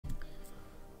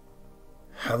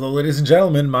Hello, ladies and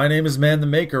gentlemen. My name is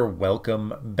ManTheMaker.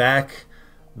 Welcome back.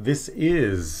 This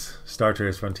is Star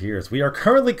Traders Frontiers. We are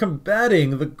currently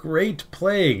combating the Great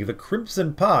Plague, the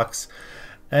Crimson Pox,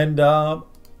 and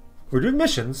we're doing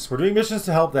missions. We're doing missions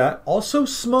to help that. Also,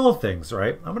 small things,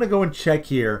 right? I'm going to go and check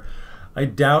here. I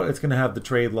doubt it's going to have the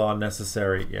trade law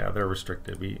necessary. Yeah, they're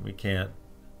restricted. We can't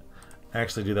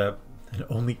actually do that. And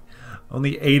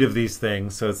only 8 of these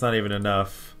things, so it's not even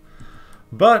enough.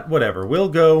 But whatever.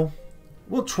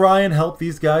 We'll try and help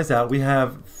these guys out. We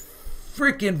have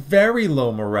freaking very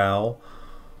low morale.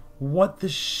 What the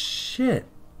shit?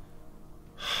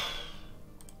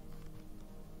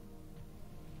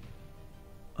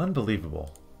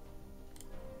 Unbelievable.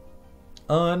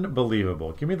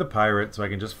 Unbelievable. Give me the pirate so I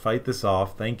can just fight this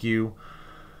off. Thank you.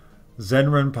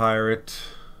 Zenrun pirate.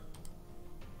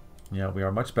 Yeah, we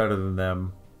are much better than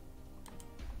them.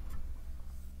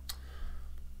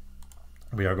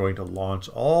 We are going to launch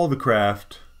all the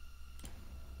craft.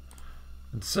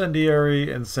 Incendiary,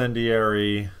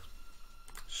 incendiary,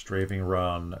 strafing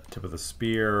run, tip of the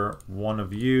spear, one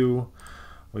of you.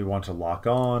 We want to lock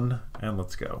on, and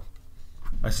let's go.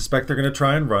 I suspect they're going to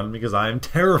try and run because I am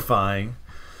terrifying.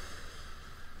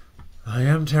 I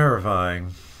am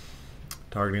terrifying.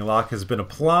 Targeting lock has been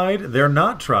applied. They're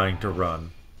not trying to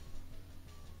run.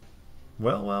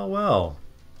 Well, well, well.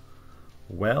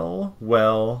 Well,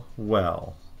 well,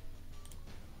 well.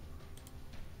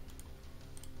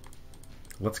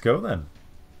 Let's go then.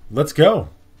 Let's go.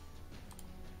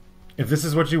 If this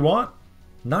is what you want,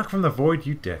 knock from the void,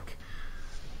 you dick.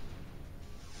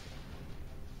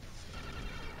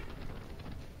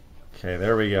 Okay,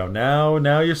 there we go.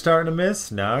 Now you're starting to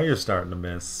miss. Now you're starting to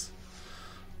miss.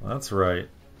 Well, that's right.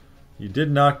 You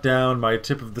did knock down my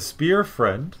tip of the spear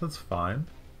friend. That's fine,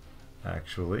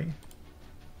 actually.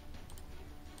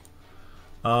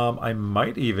 I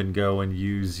might even go and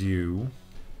use you.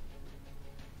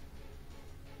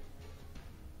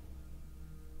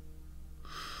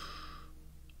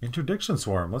 Interdiction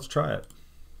Swarm. Let's try it.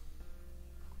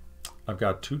 I've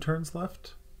got 2 turns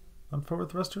left on forward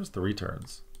thrusters. 3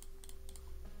 turns.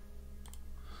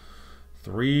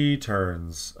 3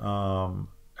 turns.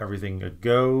 Everything a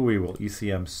go. We will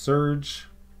ECM Surge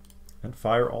and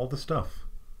fire all the stuff.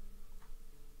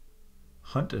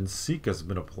 Hunt and Seek has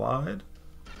been applied.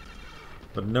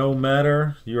 But no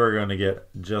matter, you are going to get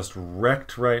just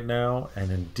wrecked right now.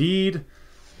 And indeed,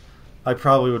 I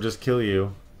probably will just kill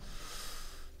you.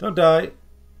 Don't die.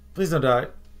 Please don't die.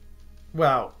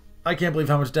 Wow. I can't believe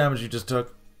how much damage you just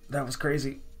took. That was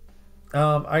crazy.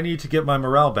 I need to get my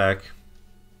morale back.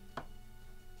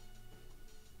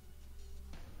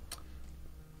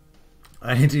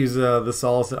 I need to use the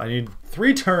solace. I need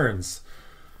 3 turns.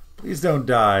 Please don't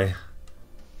die.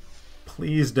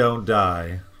 Please don't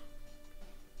die.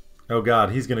 Oh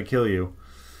god, he's gonna kill you.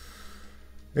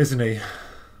 Isn't he?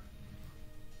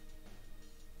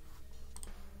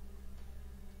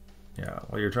 Yeah,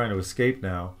 well, you're trying to escape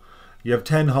now. You have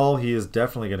 10 hull, he is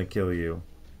definitely gonna kill you.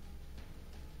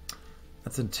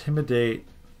 That's Intimidate.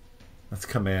 That's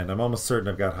Command. I'm almost certain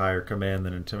I've got higher Command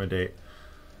than Intimidate.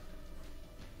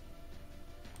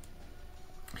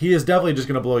 He is definitely just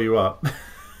gonna blow you up.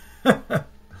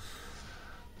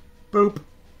 Boop.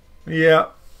 Yeah.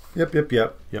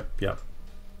 Yep.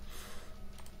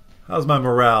 How's my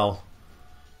morale?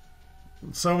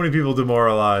 So many people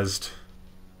demoralized.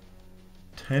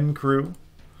 10 crew.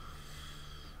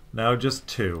 Now just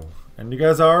 2. And you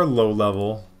guys are low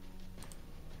level.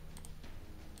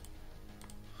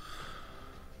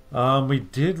 We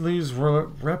did lose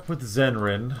rep with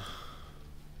Zenrun.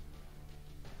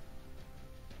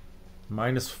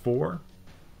 -4.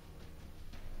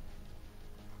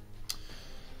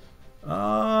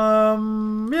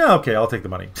 Yeah, okay, I'll take the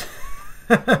money.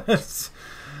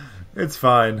 it's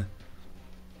fine.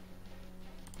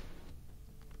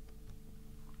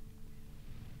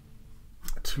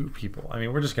 Two people. I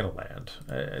mean, we're just gonna land.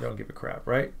 I don't give a crap,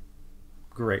 right?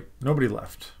 Great. Nobody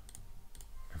left.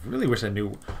 I really wish I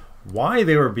knew why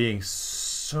they were being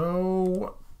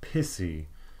so pissy.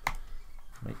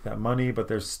 Make that money, but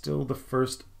there's still the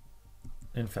first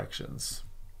infections.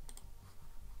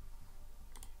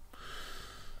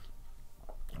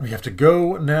 We have to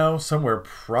go now somewhere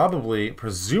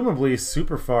presumably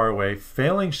super far away,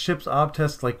 failing ship's ob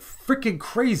test like freaking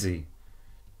crazy.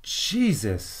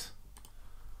 Jesus.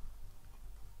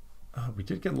 Oh, we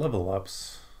did get level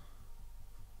ups.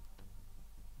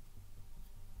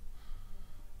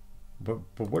 But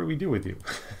what do we do with you?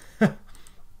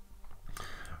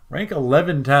 Rank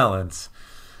 11 talents.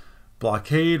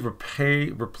 Blockade,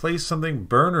 replace something,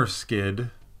 burner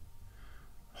skid.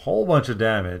 Whole bunch of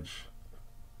damage.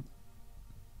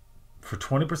 For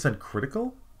 20%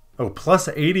 critical? Oh, plus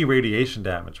 80 radiation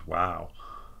damage. Wow.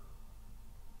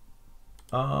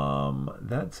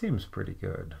 That seems pretty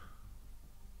good.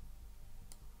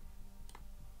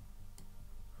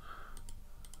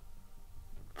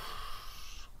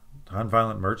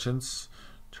 Non-violent merchants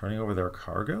turning over their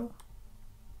cargo?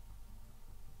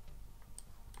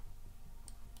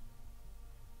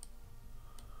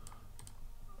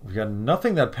 We got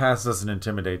nothing that passes an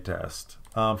intimidate test.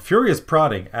 Furious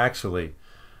prodding, actually.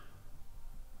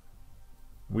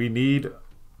 We need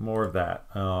more of that.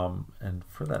 And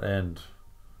for that end,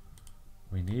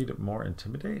 we need more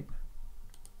intimidate.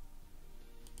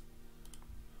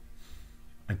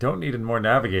 I don't need more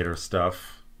navigator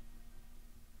stuff.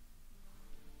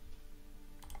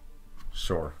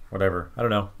 Sure, whatever. I don't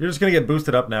know. You're just going to get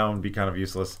boosted up now and be kind of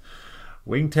useless.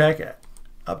 Wing tech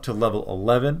up to level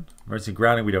 11. Emergency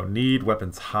grounding we don't need.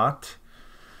 Weapons hot.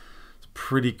 It's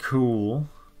pretty cool.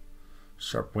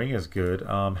 Sharp wing is good.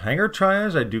 Hanger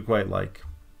triage I do quite like.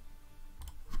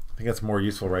 I think that's more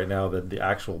useful right now than the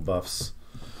actual buffs.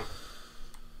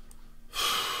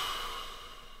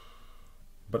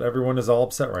 But everyone is all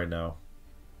upset right now.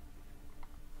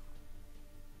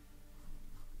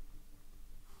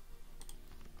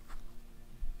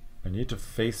 I need to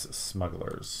face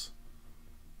smugglers.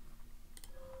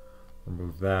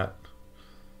 Remove that.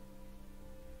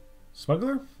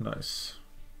 Smuggler? Nice.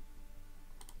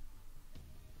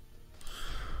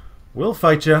 We'll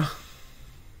fight ya.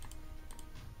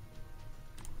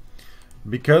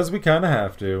 Because we kind of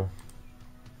have to.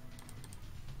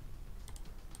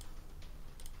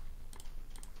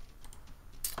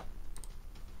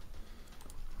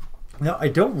 Now, I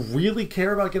don't really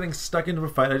care about getting stuck into a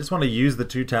fight. I just want to use the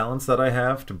 2 talents that I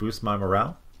have to boost my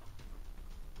morale.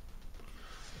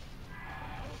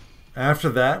 After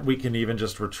that, we can even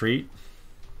just retreat.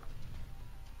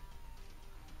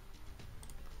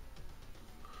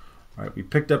 Alright, we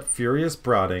picked up Furious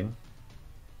Prodding.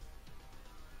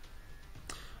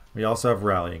 We also have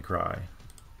Rallying Cry.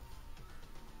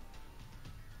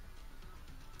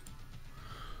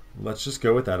 Let's just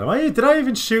go with that. Did I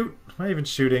even shoot? Am I even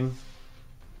shooting?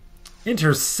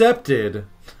 Intercepted!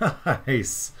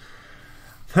 Nice!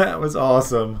 That was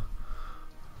awesome.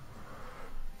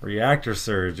 Reactor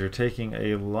Surge. You're taking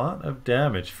a lot of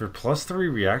damage for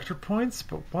 +3 reactor points?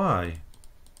 But why?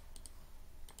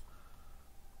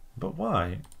 But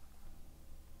why?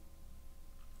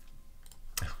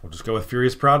 We'll just go with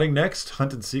Furious Prodding next.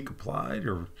 Hunt and Seek applied.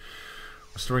 You're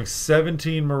restoring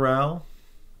 17 morale.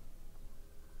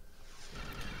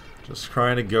 Just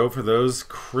trying to go for those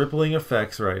crippling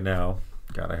effects right now.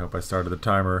 God, I hope I started the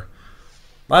timer.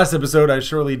 Last episode, I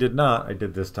surely did not. I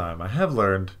did this time. I have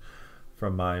learned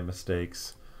from my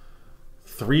mistakes.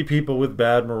 3 people with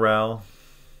bad morale.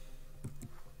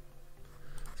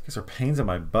 These guys are pains in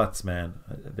my butts, man.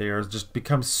 They are just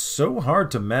become so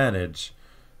hard to manage.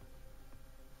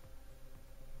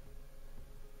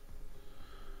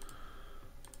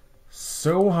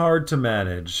 So hard to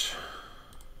manage.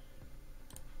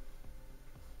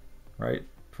 Right?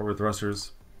 Forward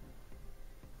thrusters.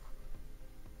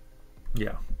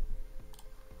 Yeah.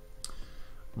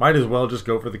 Might as well just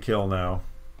go for the kill now.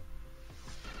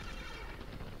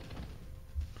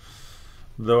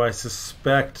 Though I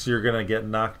suspect you're going to get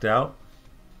knocked out.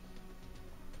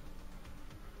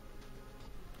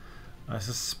 I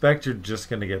suspect you're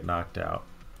just going to get knocked out.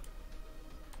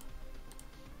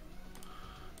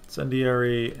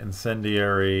 Incendiary,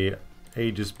 Incendiary,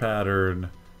 Aegis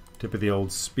Pattern, tip of the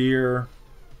old spear.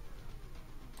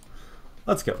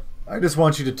 Let's go. I just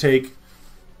want you to take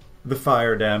the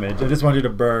fire damage. I just want you to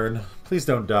burn. Please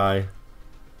don't die.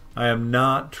 I am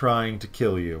not trying to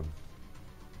kill you.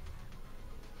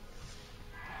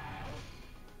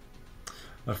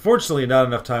 Unfortunately, not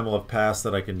enough time will have passed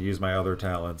that I can use my other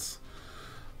talents.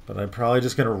 But I'm probably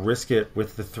just going to risk it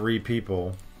with the 3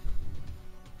 people.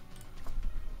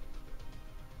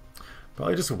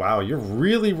 Probably just, wow, you're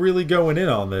really, really going in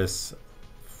on this.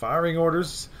 Firing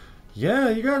orders. Yeah,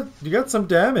 you got some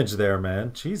damage there,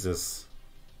 man. Jesus.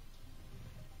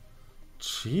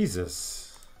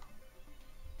 Jesus.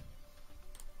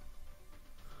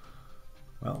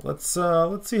 Well, let's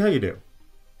see how you do.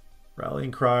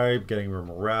 Rallying Cry, getting your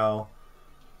morale.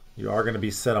 You are going to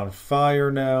be set on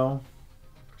fire now.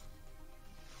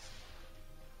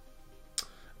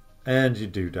 And you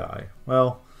do die.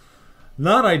 Well,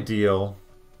 not ideal.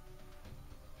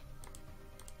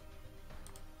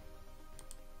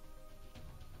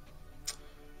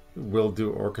 We'll do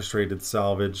orchestrated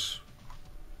salvage.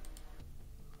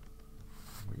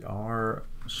 We are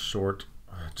short.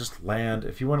 Just land.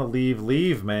 If you want to leave,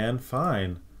 leave, man.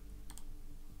 Fine.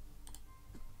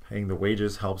 Paying the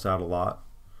wages helps out a lot.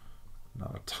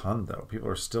 Not a ton, though. People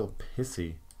are still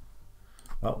pissy.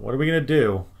 Well, what are we going to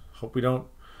do? Hope we don't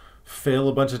fail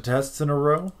a bunch of tests in a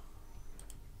row.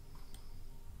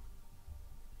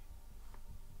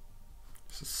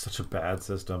 This is such a bad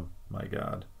system. My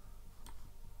God.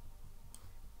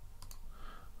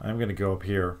 I'm going to go up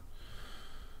here.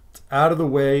 It's out of the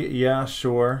way. Yeah,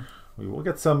 sure. We will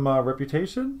get some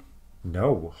reputation.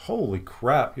 No. Holy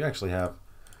crap. You actually have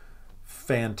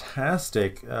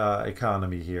fantastic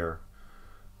economy here.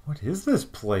 What is this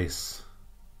place?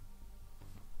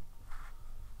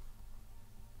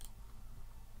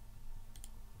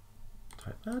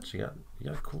 Type match. You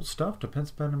got cool stuff.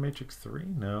 Defense Banner Matrix 3?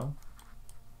 No.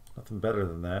 Nothing better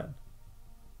than that.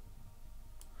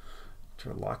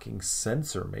 Interlocking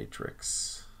sensor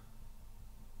matrix.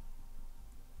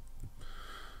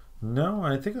 No,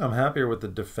 I think I'm happier with the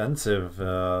defensive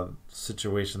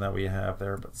situation that we have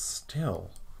there, but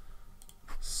still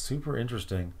super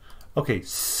interesting. Okay,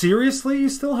 seriously, you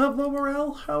still have low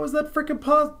morale? How is that freaking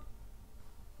possible?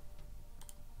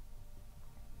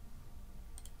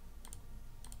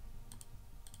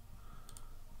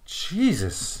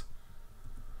 Jesus.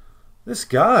 This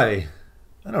guy.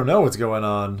 I don't know what's going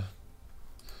on.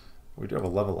 We do have a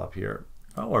level up here.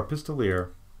 Oh, our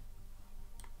Pistolier.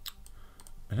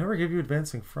 I never gave you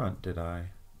advancing front, did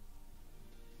I?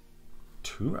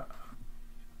 Two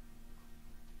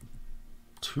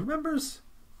members?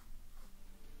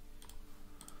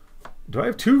 Do I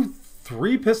have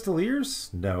three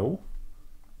Pistoliers? No.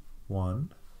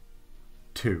 1,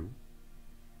 2.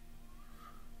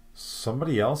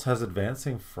 Somebody else has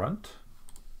advancing front?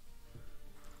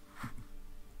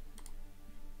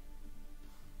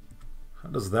 How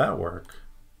does that work?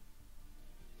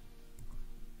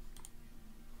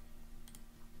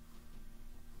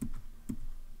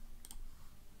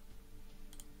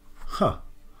 Huh.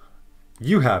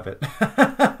 You have it.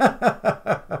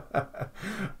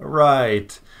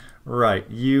 Right. Right.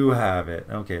 You have it.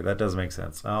 Okay, that does make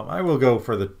sense. I will go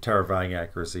for the terrifying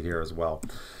accuracy here as well.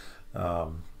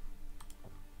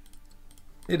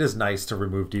 It is nice to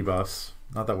remove debuffs.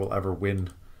 Not that we'll ever win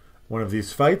one of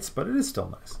these fights, but it is still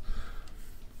nice.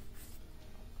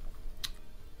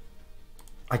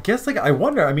 I guess, like, I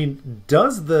wonder, I mean,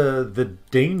 does the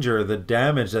danger, the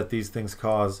damage that these things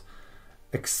cause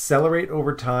accelerate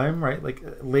over time, right? Like,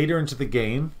 later into the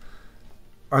game,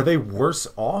 are they worse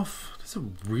off? Does it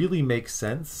really make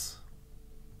sense?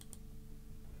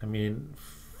 I mean,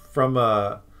 from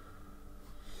a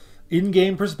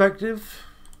in-game perspective,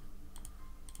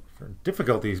 from a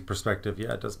difficulty perspective,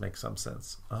 yeah, it does make some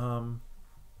sense.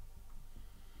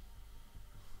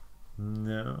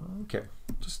 No, okay.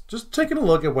 Just taking a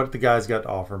look at what the guy's got to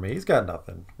offer me. He's got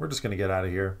nothing. We're just going to get out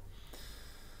of here.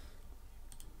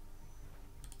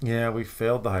 Yeah, we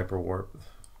failed the hyper warp.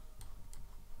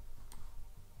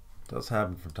 Does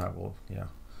happen from time. Well, yeah.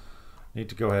 Need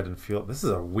to go ahead and feel. This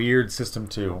is a weird system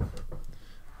too.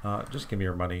 Just give me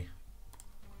your money.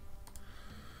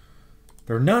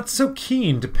 They're not so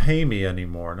keen to pay me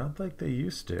anymore. Not like they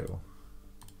used to.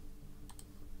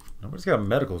 Nobody's got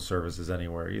medical services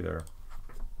anywhere either.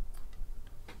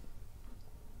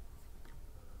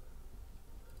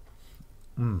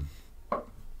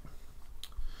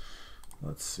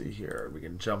 Let's see here. We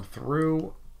can jump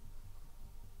through.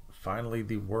 Finally,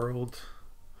 the world.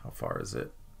 How far is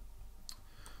it?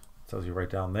 It tells you right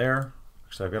down there.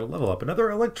 Actually, I've got a level up. Another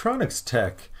electronics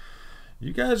tech.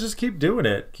 You guys just keep doing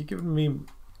it. Keep giving me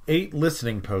 8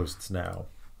 listening posts now.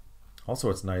 Also,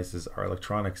 what's nice is our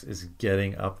electronics is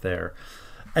getting up there.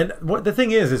 And what the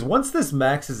thing is once this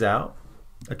maxes out,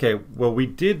 okay, well, we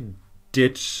did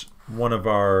ditch one of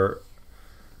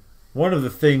the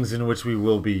things in which we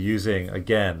will be using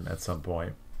again at some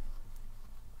point.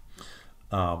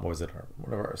 What was it?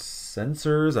 One of our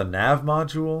sensors, a nav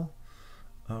module.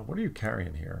 What are you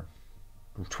carrying here?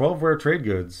 12 rare trade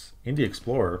goods, Indie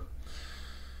Explorer.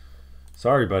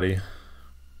 Sorry, buddy.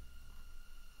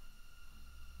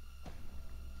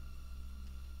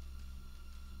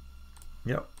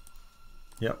 Yep.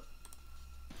 Yep.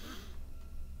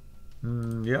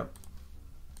 Yep.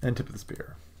 And tip of the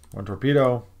spear. 1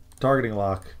 torpedo. Targeting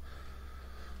lock.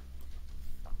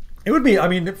 It would be, I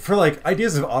mean, for like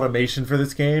ideas of automation for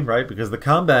this game, right? Because the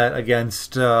combat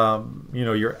against, you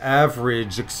know, your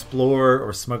average explorer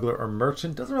or smuggler or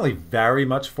merchant doesn't really vary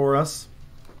much for us.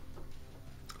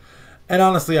 And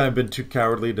honestly, I've been too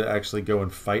cowardly to actually go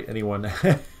and fight anyone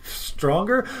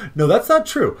stronger. No, that's not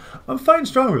true. I'm fighting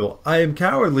strong people. I am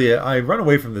cowardly. I run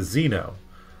away from the Xeno.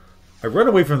 I run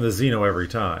away from the Xeno every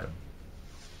time.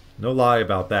 No lie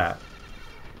about that.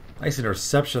 Nice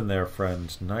interception there,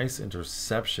 friend. Nice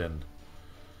interception.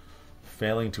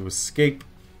 failing to escape.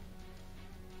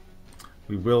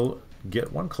 We will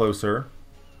get one closer.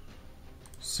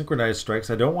 Synchronized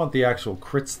strikes. I don't want the actual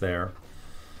crits there.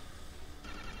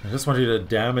 I just want you to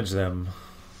damage them.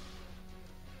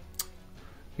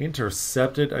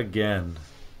 Intercepted again.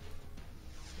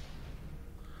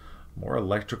 More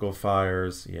electrical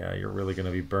fires. Yeah, you're really going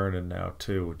to be burning now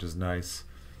too, which is nice.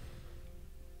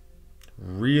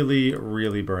 Really,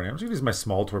 really burning. I'm just going to use my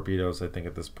small torpedoes, I think,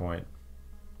 at this point.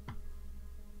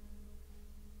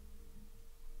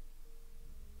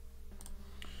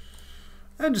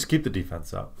 And just keep the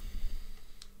defense up.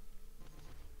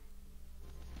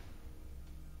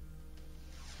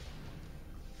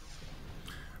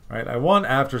 Alright, I want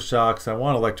aftershocks, I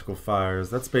want electrical fires.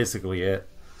 That's basically it.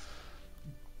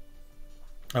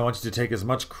 I want you to take as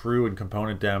much crew and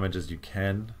component damage as you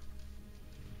can.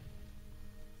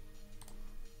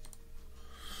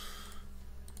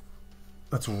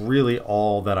 That's really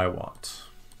all that I want.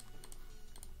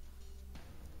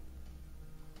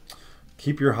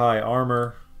 Keep your high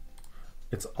armor.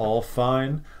 It's all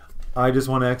fine. I just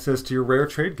want access to your rare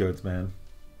trade goods, man.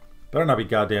 Better not be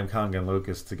goddamn Kongan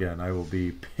locusts again. I will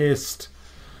be pissed.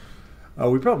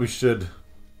 Oh, we probably should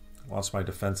launch my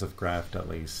defensive graft at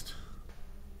least.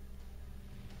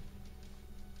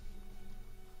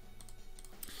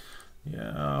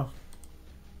 Yeah.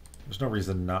 There's no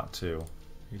reason not to.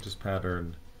 You just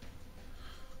pattern.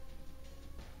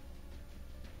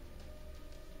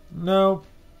 No,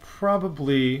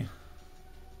 probably.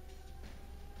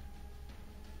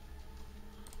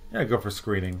 Yeah, go for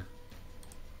screening.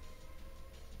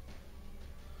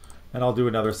 And I'll do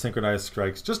another synchronized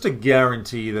strikes just to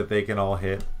guarantee that they can all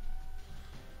hit.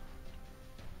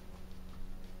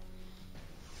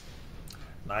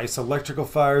 Nice. Electrical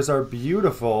fires are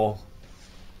beautiful.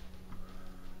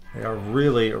 They are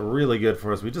really, really good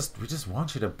for us. We just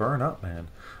want you to burn up, man.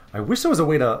 I wish there was a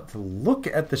way to look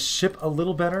at the ship a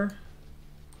little better.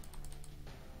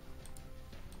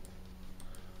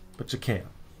 But you can't.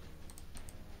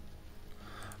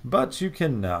 But you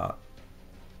cannot.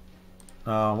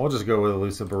 We'll just go with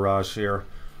elusive barrage here.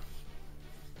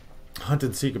 Hunt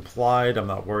and seek applied. I'm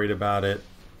not worried about it.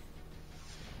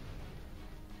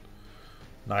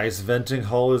 Nice. Venting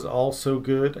hull is also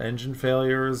good. Engine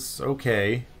failure is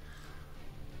okay.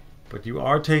 But you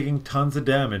are taking tons of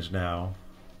damage now.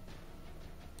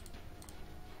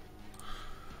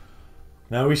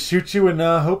 Now we shoot you and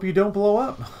hope you don't blow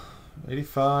up.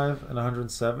 85 and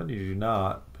 107. You do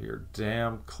not. But you're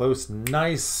damn close.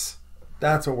 Nice.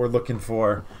 That's what we're looking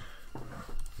for.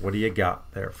 What do you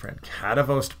got there, friend?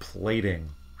 Catavost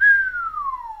plating.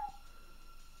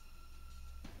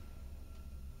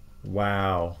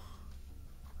 Wow.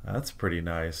 That's pretty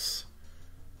nice.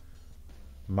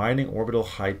 Mining orbital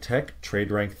high tech. Trade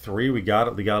rank 3. We got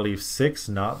it. We gotta leave 6.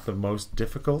 Not the most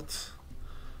difficult.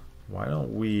 Why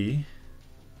don't we...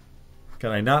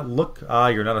 Can I not look? Ah,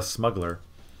 you're not a smuggler.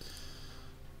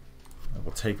 I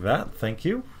will take that. Thank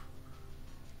you.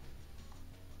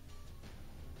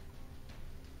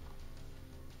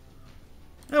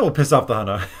 That will piss off the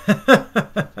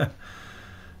Hunter.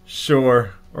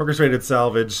 Sure. Orchestrated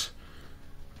salvage.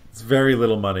 It's very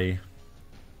little money.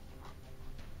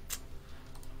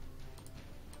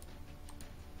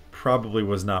 Probably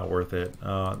was not worth it.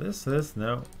 This,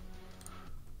 no.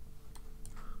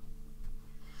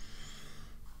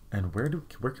 And where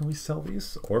can we sell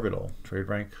these? Orbital. Trade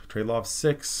rank, trade law of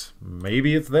 6.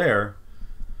 Maybe it's there.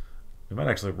 We might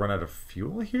actually run out of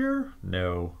fuel here?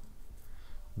 No.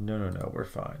 No, we're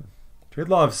fine. Trade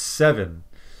law of 7.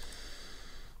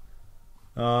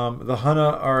 The Hana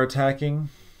are attacking.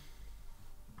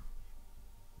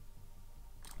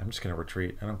 I'm just going to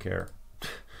retreat. I don't care.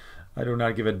 I do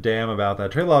not give a damn about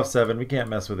that. Trade law of 7. We can't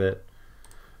mess with it.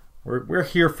 We're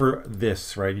here for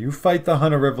this, right? You fight the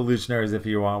Hana revolutionaries if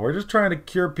you want. We're just trying to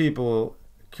cure people,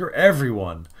 cure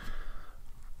everyone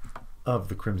of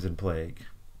the Crimson Plague.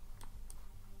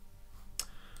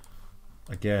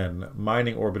 Again,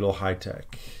 mining orbital high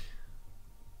tech.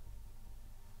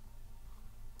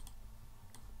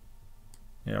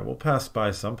 Yeah, we'll pass by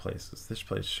some places. This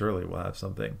place surely will have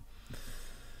something.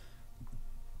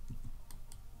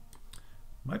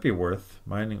 Might be worth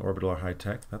mining orbital or high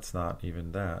tech. That's not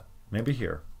even that. Maybe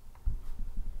here.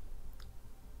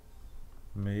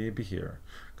 Maybe here.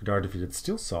 Kadar defeated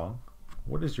Steel Song.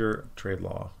 What is your trade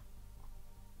law?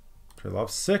 Trade law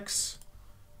of 6.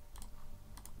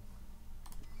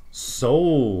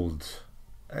 Sold.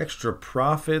 Extra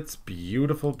profits.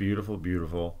 Beautiful, beautiful,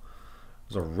 beautiful.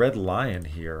 There's a red lion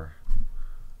here.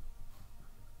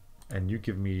 And you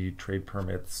give me trade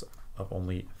permits of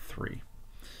only 3.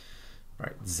 All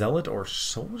right, Zealot or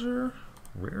Soldier?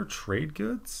 Rare trade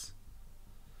goods?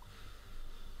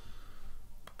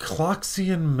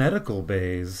 Cloxian medical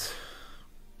bays.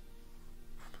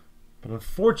 But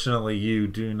unfortunately, you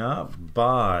do not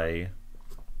buy...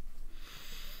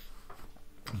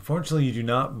 Unfortunately, you do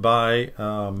not buy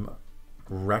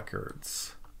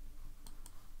records.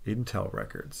 Intel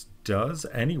records. Does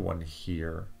anyone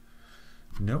here?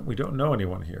 No, we don't know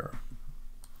anyone here.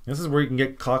 This is where you can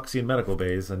get Cloxian medical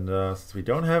bays, and since we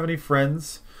don't have any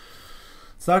friends,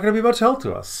 it's not going to be much help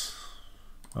to us.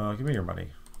 Give me your money.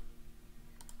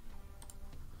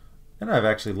 And I've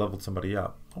actually leveled somebody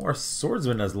up. Oh, our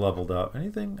swordsman has leveled up.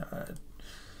 Anything?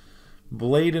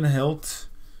 Blade and hilt.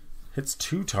 Hits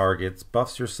 2 targets.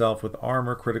 Buffs yourself with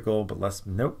armor, critical, but less...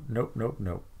 Nope, nope, nope,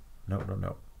 nope. Nope,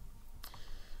 nope,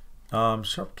 nope.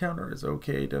 Sharp counter is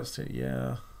okay. Devastate,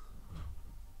 yeah.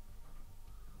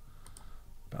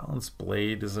 Balanced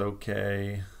blade is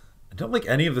okay. I don't like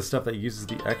any of the stuff that uses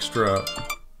the extra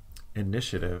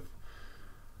initiative.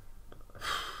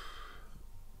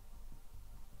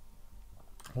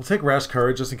 We'll take Rash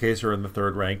Courage just in case you're in the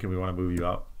 3rd rank and we want to move you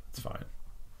up. It's fine.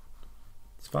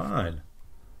 It's fine.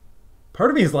 Part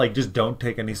of me is like, just don't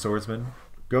take any swordsmen.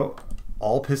 Go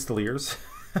all pistoliers.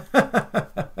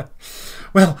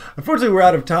 Well, unfortunately, we're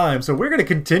out of time, so we're going to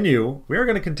continue. We're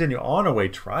going to continue on our way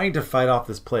trying to fight off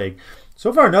this plague.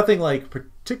 So far, nothing like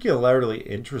particularly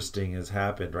interesting has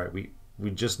happened, right? We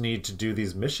just need to do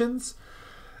these missions,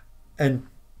 and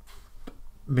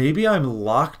maybe I'm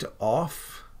locked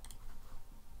off.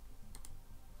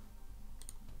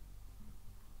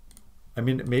 I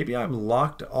mean, maybe I'm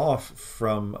locked off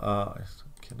from...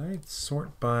 can I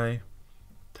sort by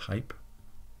type?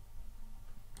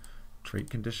 Trait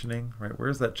conditioning, right?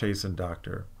 Where's that chastened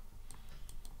doctor?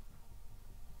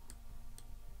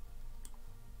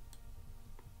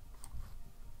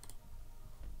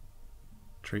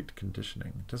 Trait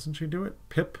conditioning. Doesn't she do it?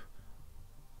 Pip.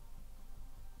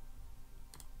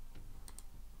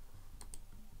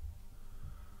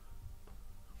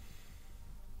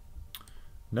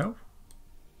 No?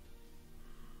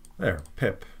 There,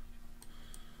 Pip.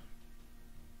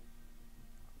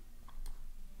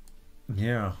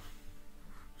 Yeah.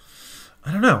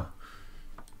 I don't know.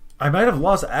 I might have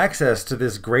lost access to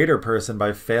this greater person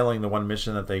by failing the one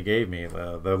mission that they gave me,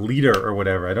 the leader or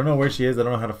whatever. I don't know where she is. I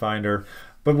don't know how to find her.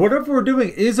 But whatever we're doing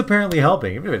is apparently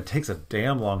helping, even if it takes a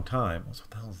damn long time. What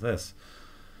the hell is this?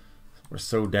 We're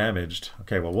so damaged.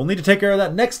 Okay, well, we'll need to take care of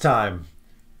that next time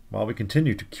while we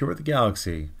continue to cure the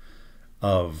galaxy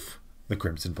of the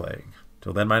Crimson Plague.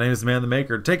 Till then, my name is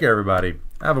ManTheMaker. Take care, everybody.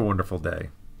 Have a wonderful day.